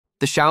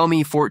The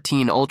Xiaomi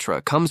 14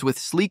 Ultra comes with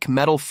sleek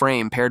metal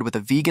frame paired with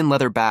a vegan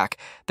leather back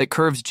that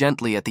curves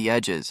gently at the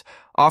edges,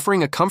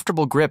 offering a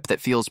comfortable grip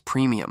that feels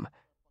premium.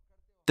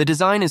 The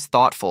design is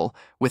thoughtful,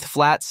 with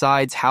flat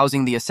sides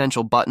housing the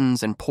essential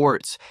buttons and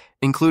ports,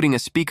 including a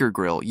speaker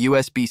grill,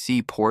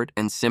 USB-C port,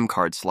 and SIM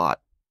card slot.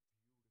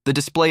 The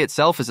display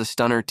itself is a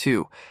stunner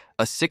too,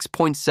 a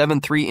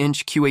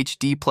 6.73-inch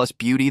QHD Plus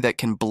beauty that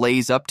can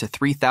blaze up to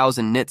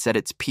 3,000 nits at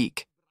its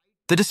peak.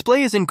 The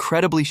display is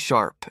incredibly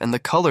sharp, and the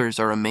colors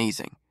are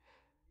amazing.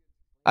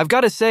 I've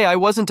got to say, I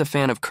wasn't a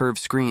fan of curved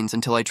screens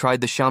until I tried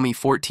the Xiaomi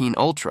 14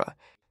 Ultra.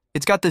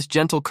 It's got this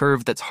gentle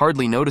curve that's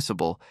hardly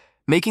noticeable,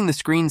 making the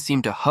screen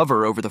seem to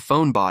hover over the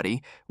phone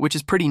body, which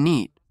is pretty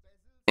neat.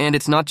 And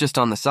it's not just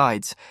on the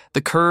sides.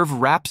 The curve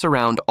wraps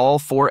around all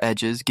four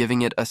edges,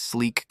 giving it a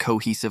sleek,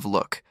 cohesive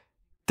look.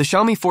 The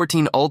Xiaomi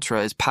 14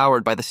 Ultra is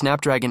powered by the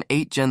Snapdragon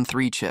 8 Gen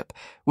 3 chip,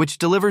 which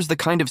delivers the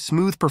kind of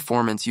smooth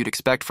performance you'd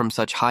expect from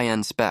such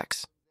high-end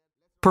specs.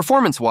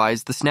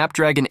 Performance-wise, the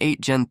Snapdragon 8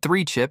 Gen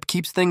 3 chip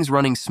keeps things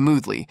running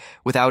smoothly,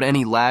 without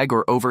any lag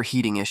or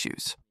overheating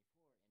issues.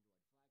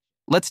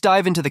 Let's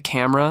dive into the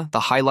camera,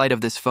 the highlight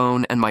of this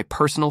phone, and my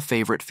personal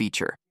favorite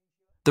feature.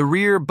 The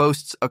rear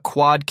boasts a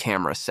quad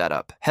camera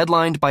setup,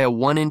 headlined by a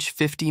 1-inch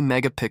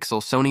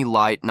 50-megapixel Sony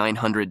Light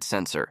 900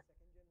 sensor.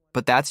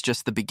 But that's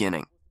just the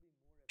beginning.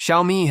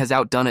 Xiaomi has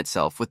outdone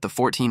itself with the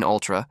 14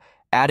 Ultra,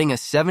 adding a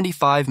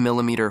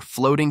 75mm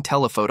floating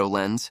telephoto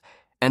lens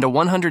and a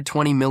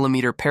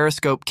 120mm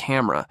periscope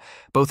camera,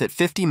 both at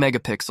 50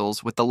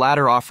 megapixels, with the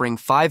latter offering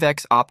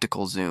 5x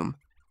optical zoom.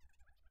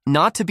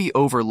 Not to be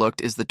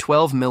overlooked is the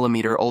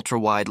 12mm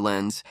ultra-wide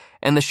lens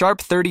and the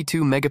sharp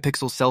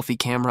 32-megapixel selfie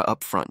camera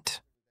up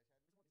front.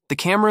 The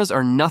cameras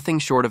are nothing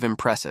short of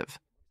impressive.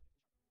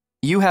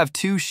 You have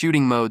two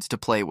shooting modes to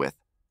play with,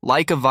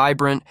 Leica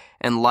Vibrant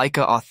and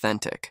Leica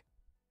Authentic.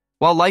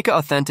 While Leica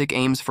Authentic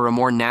aims for a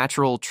more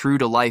natural,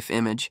 true-to-life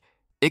image,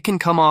 it can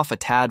come off a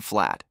tad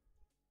flat.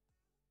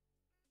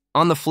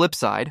 On the flip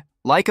side,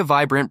 Leica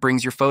Vibrant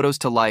brings your photos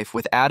to life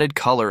with added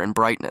color and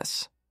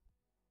brightness.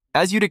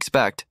 As you'd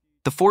expect,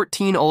 the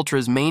 14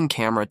 Ultra's main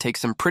camera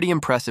takes some pretty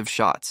impressive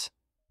shots.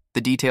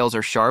 The details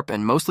are sharp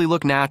and mostly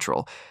look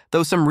natural,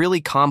 though some really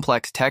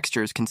complex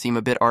textures can seem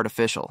a bit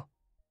artificial.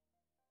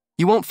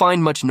 You won't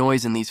find much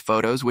noise in these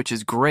photos, which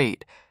is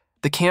great.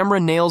 The camera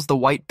nails the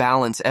white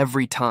balance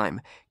every time,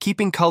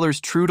 keeping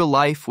colors true to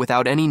life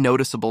without any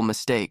noticeable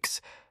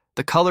mistakes.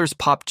 The colors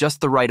pop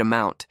just the right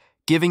amount,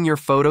 giving your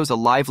photos a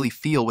lively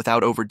feel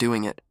without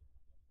overdoing it.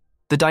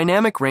 The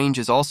dynamic range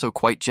is also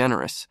quite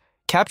generous,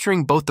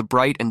 capturing both the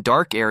bright and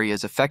dark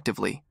areas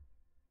effectively.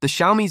 The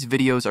Xiaomi's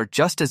videos are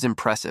just as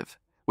impressive,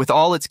 with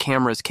all its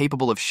cameras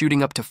capable of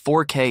shooting up to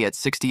 4K at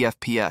 60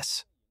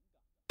 FPS.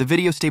 The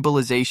video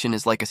stabilization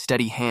is like a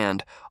steady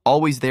hand,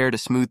 always there to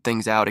smooth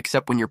things out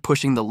except when you're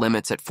pushing the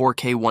limits at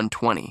 4K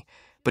 120.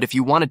 But if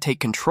you want to take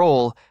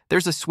control,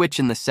 there's a switch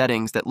in the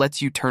settings that lets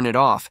you turn it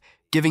off,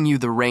 giving you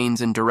the reins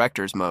in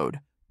director's mode.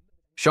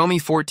 Xiaomi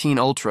 14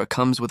 Ultra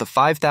comes with a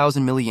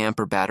 5,000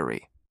 mAh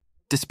battery.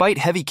 Despite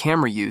heavy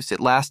camera use, it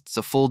lasts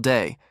a full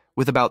day,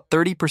 with about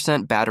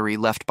 30% battery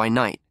left by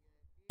night.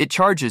 It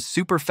charges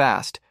super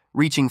fast,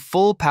 reaching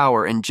full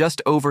power in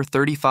just over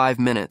 35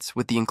 minutes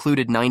with the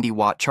included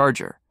 90-watt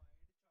charger.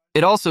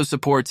 It also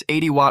supports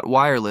 80-watt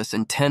wireless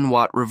and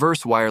 10-watt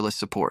reverse wireless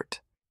support.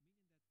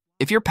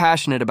 If you're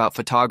passionate about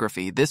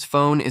photography, this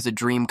phone is a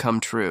dream come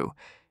true.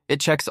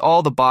 It checks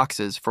all the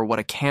boxes for what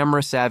a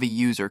camera-savvy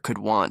user could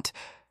want.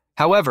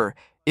 However,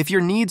 if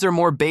your needs are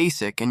more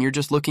basic and you're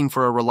just looking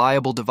for a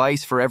reliable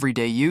device for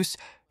everyday use,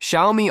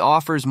 Xiaomi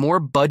offers more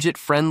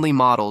budget-friendly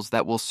models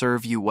that will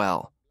serve you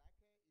well.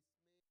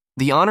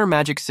 The Honor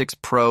Magic 6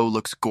 Pro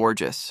looks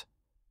gorgeous.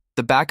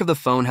 The back of the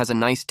phone has a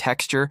nice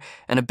texture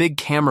and a big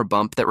camera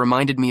bump that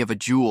reminded me of a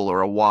jewel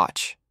or a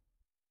watch.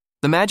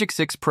 The Magic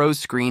 6 Pro's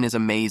screen is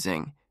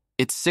amazing.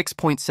 It's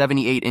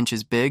 6.78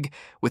 inches big,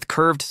 with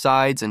curved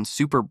sides and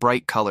super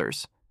bright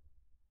colors.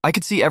 I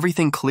could see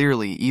everything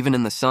clearly, even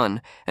in the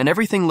sun, and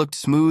everything looked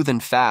smooth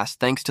and fast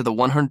thanks to the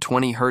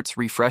 120Hz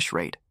refresh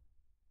rate.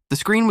 The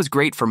screen was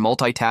great for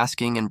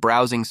multitasking and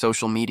browsing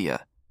social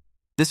media.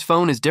 This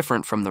phone is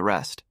different from the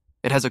rest.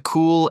 It has a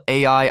cool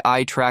AI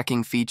eye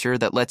tracking feature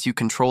that lets you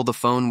control the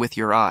phone with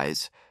your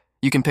eyes.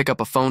 You can pick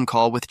up a phone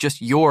call with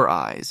just your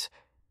eyes.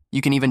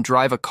 You can even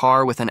drive a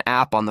car with an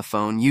app on the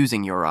phone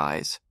using your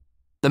eyes.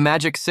 The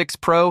Magic 6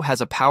 Pro has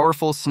a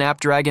powerful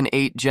Snapdragon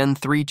 8 Gen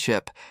 3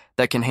 chip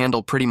that can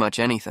handle pretty much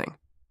anything.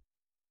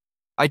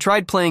 I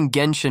tried playing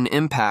Genshin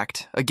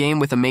Impact, a game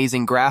with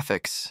amazing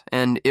graphics,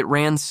 and it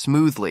ran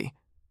smoothly.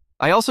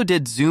 I also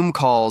did Zoom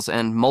calls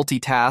and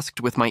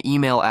multitasked with my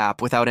email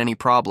app without any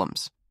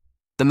problems.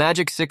 The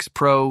Magic 6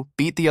 Pro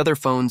beat the other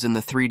phones in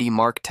the 3D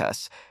Mark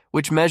tests,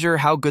 which measure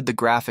how good the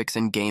graphics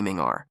and gaming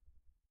are.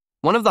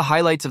 One of the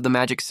highlights of the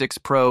Magic 6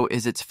 Pro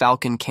is its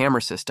Falcon camera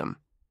system.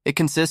 It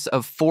consists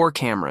of 4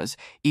 cameras,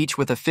 each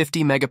with a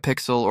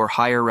 50-megapixel or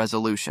higher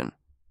resolution.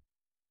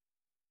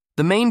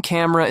 The main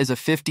camera is a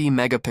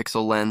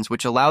 50-megapixel lens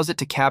which allows it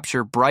to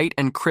capture bright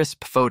and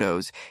crisp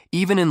photos,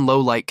 even in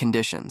low-light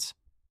conditions.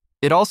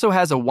 It also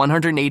has a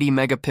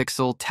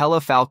 180-megapixel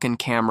telephalcon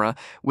camera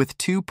with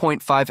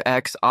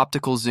 2.5x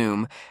optical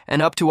zoom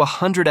and up to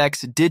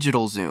 100x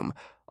digital zoom,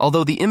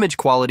 although the image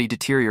quality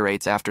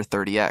deteriorates after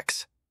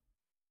 30x.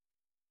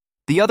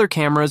 The other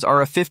cameras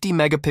are a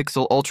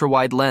 50-megapixel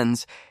ultra-wide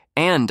lens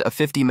and a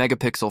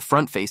 50-megapixel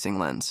front-facing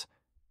lens.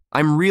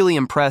 I'm really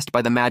impressed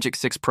by the Magic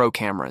 6 Pro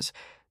cameras.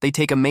 They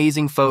take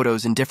amazing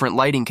photos in different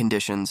lighting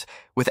conditions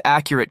with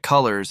accurate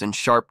colors and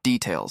sharp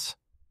details.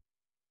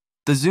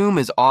 The zoom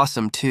is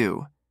awesome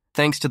too,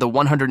 thanks to the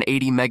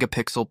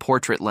 180-megapixel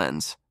portrait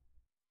lens.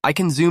 I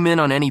can zoom in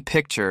on any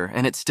picture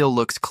and it still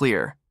looks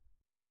clear.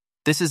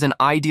 This is an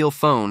ideal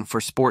phone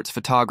for sports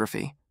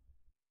photography.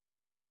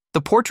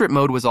 The portrait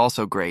mode was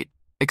also great,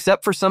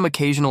 except for some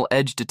occasional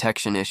edge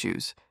detection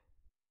issues.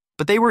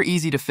 But they were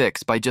easy to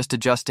fix by just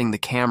adjusting the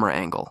camera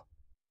angle.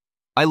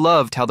 I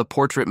loved how the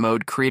portrait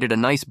mode created a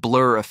nice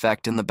blur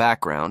effect in the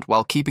background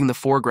while keeping the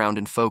foreground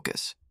in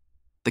focus.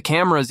 The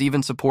cameras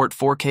even support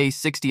 4K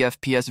 60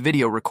 FPS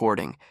video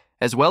recording,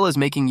 as well as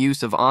making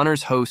use of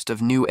Honor's host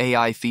of new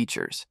AI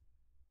features.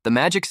 The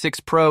Magic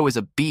 6 Pro is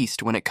a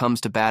beast when it comes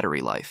to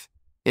battery life.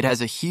 It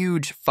has a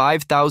huge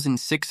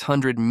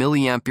 5,600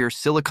 milliampere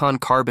silicon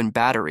carbon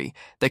battery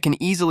that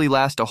can easily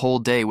last a whole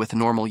day with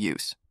normal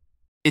use.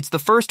 It's the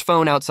first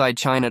phone outside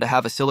China to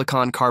have a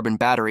silicon carbon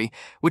battery,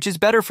 which is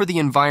better for the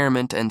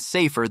environment and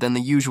safer than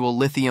the usual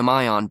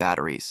lithium-ion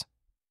batteries.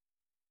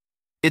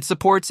 It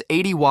supports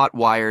 80-watt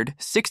wired,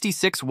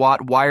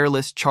 66-watt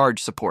wireless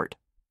charge support.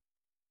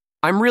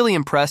 I'm really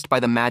impressed by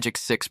the Magic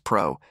 6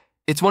 Pro.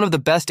 It's one of the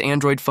best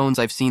Android phones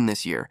I've seen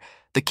this year.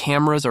 The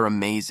cameras are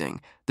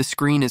amazing, the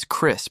screen is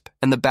crisp,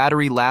 and the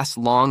battery lasts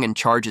long and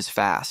charges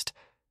fast.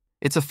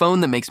 It's a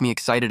phone that makes me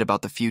excited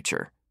about the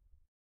future.